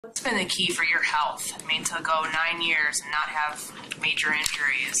What's been the key for your health? I mean, to go 9 years and not have major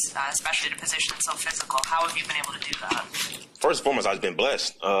injuries, especially at a position that's so physical. How have you been able to do that? First and foremost, I've been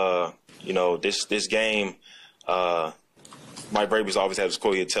blessed. This game, Mike Vrabel's always had this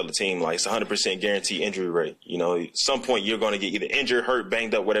quote he'd tell the team, like, it's 100% guaranteed injury rate. At some point you're going to get either injured, hurt,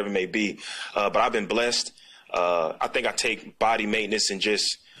 banged up, whatever it may be. But I've been blessed. I think I take body maintenance and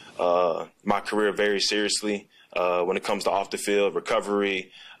just my career very seriously when it comes to off the field,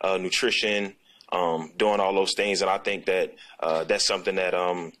 recovery, nutrition, doing all those things. And I think that that's something that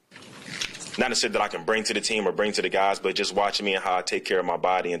not necessarily that I can bring to the team or bring to the guys, but just watching me and how I take care of my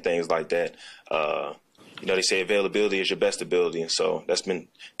body and things like that. They say availability is your best ability. And so that's been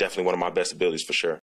definitely one of my best abilities for sure.